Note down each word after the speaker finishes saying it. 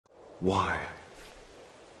Why?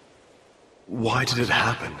 Why did it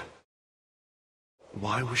happen?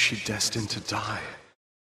 Why was she destined to die?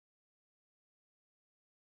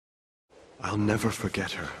 I'll never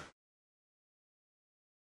forget her.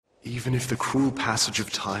 Even if the cruel passage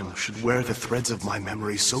of time should wear the threads of my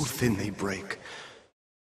memory so thin they break,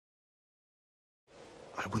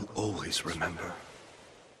 I will always remember.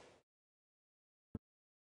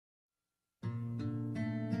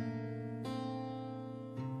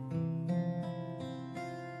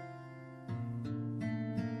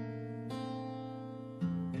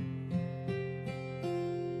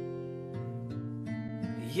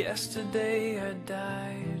 Yesterday I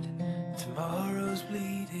died, tomorrow's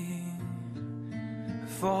bleeding. I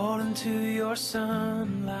fall into your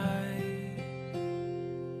sunlight.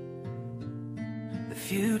 The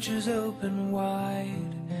future's open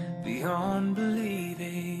wide, beyond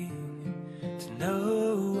believing. To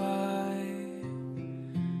know why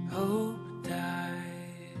hope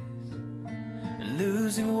dies, and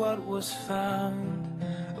losing what was found,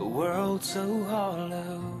 a world so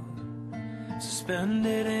hollow,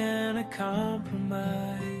 suspended in a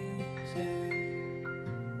compromise.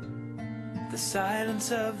 The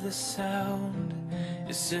silence of the sound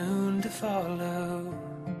is soon to follow.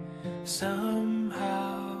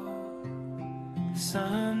 Somehow,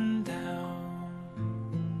 sundown,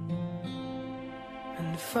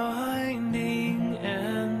 and finding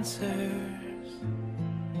answers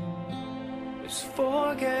is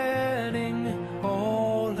forgetting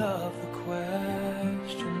all of the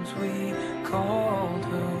questions we called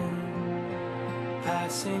home,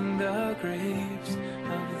 passing the graves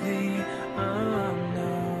of the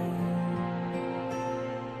unknown.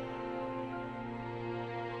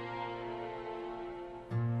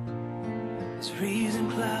 As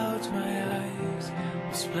reason clouds my eyes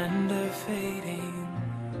with splendor fading,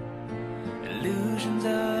 illusions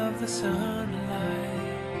of the sunlight,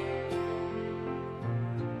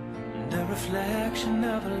 and a reflection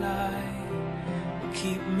of a lie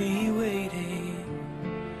keep me waiting,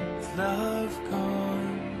 with love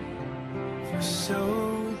gone for so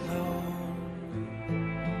long.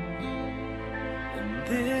 And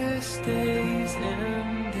this day's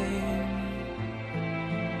ending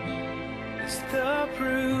is the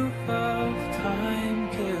proof of time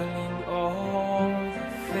killing all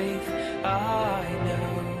the faith I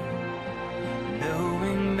know,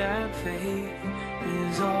 knowing that faith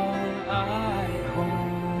is all I hold.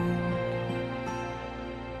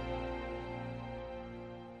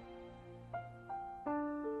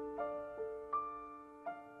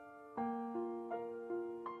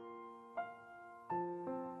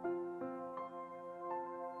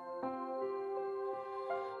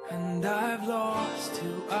 And I've lost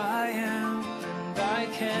who I am, and I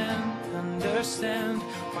can't understand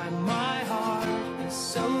why my heart is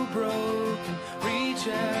so broken,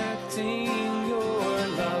 rejecting your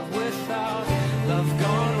love. Without love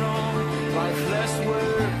gone wrong, lifeless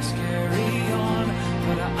words carry on.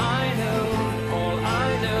 But I know, all I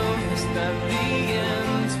know is that the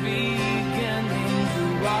end's beginning. Who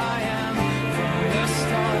I am from the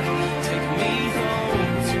start, take me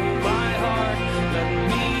home to my heart, let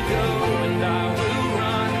me go, and I will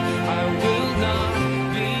run. I will not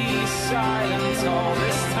be silent. All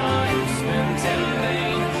this time spent in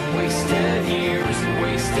vain, wasted years,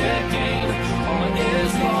 wasted gain.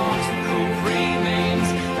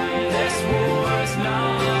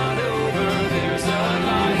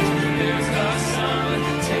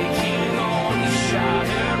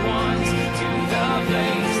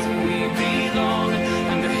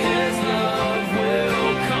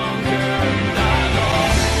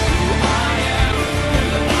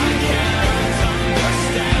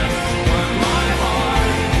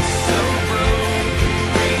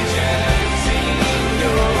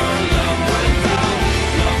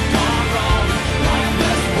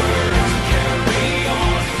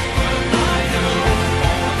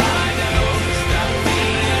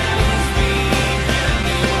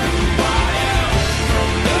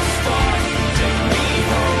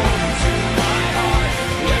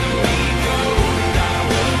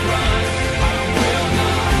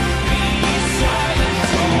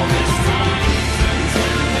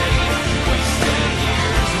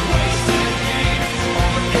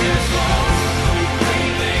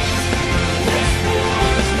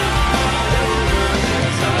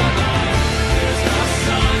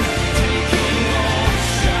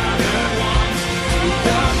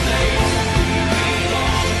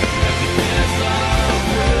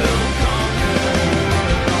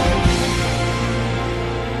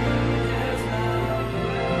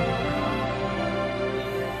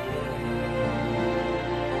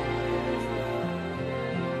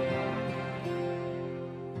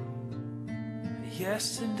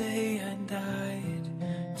 Yesterday I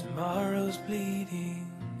died, tomorrow's bleeding.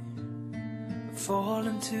 Fall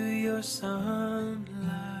into your sunlight.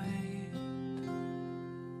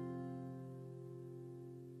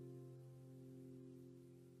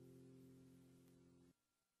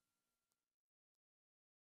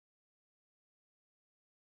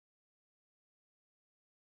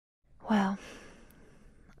 Well,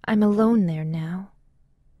 I'm alone there now,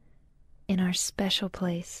 in our special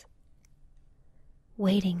place,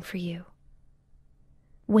 waiting for you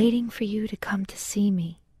to come to see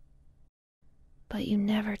me. But you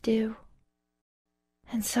never do.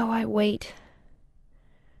 And so I wait,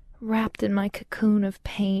 wrapped in my cocoon of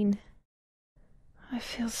pain. I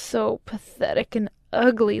feel so pathetic and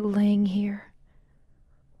ugly laying here,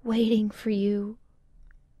 waiting for you.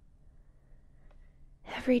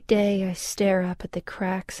 Every day I stare up at the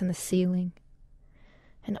cracks in the ceiling,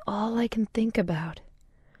 and all I can think about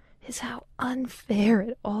is how unfair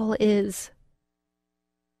it all is.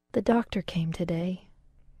 The doctor came today.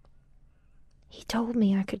 He told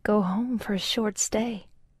me I could go home for a short stay.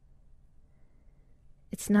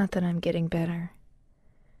 It's not that I'm getting better.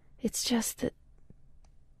 It's just that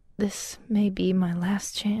this may be my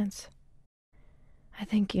last chance. I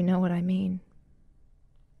think you know what I mean.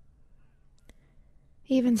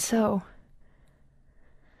 Even so,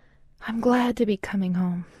 I'm glad to be coming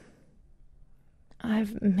home.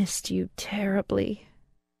 I've missed you terribly.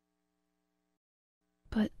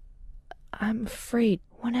 But I'm afraid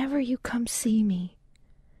whenever you come see me,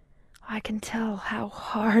 I can tell how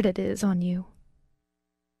hard it is on you.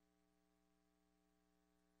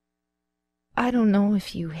 I don't know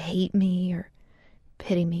if you hate me or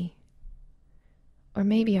pity me, or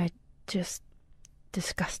maybe I just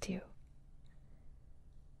disgust you.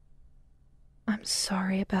 I'm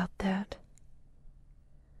sorry about that.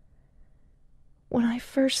 When I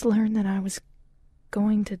first learned that I was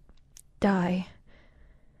going to die,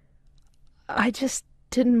 I just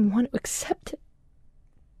didn't want to accept it.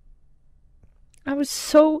 I was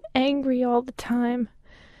so angry all the time,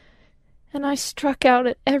 and I struck out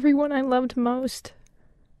at everyone I loved most.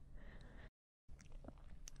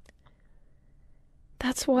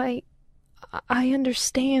 That's why I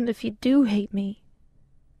understand if you do hate me.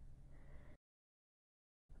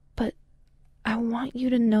 But I want you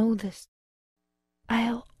to know this.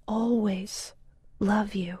 I'll always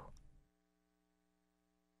love you.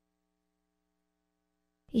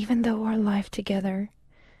 Even though our life together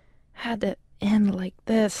had to end like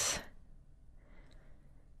this,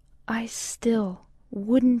 I still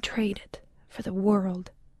wouldn't trade it for the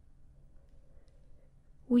world.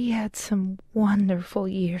 We had some wonderful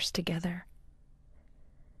years together.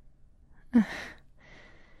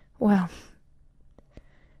 Well,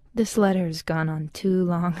 this letter has gone on too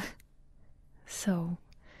long, so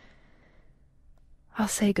I'll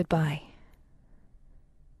say goodbye.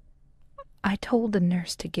 I told the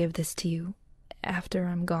nurse to give this to you after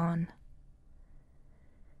I'm gone.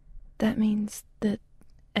 That means that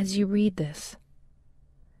as you read this,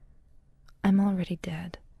 I'm already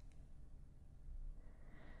dead.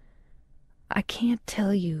 I can't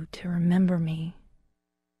tell you to remember me,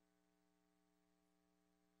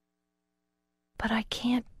 but I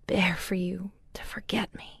can't bear for you to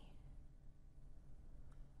forget me.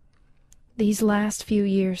 These last few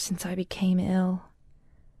years since I became ill,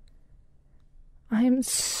 I am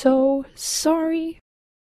so sorry.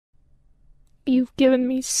 You've given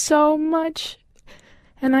me so much,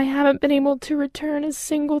 and I haven't been able to return a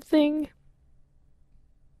single thing.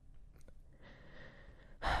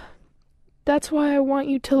 That's why I want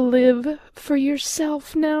you to live for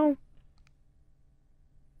yourself now.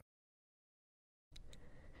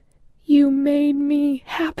 You made me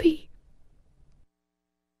happy.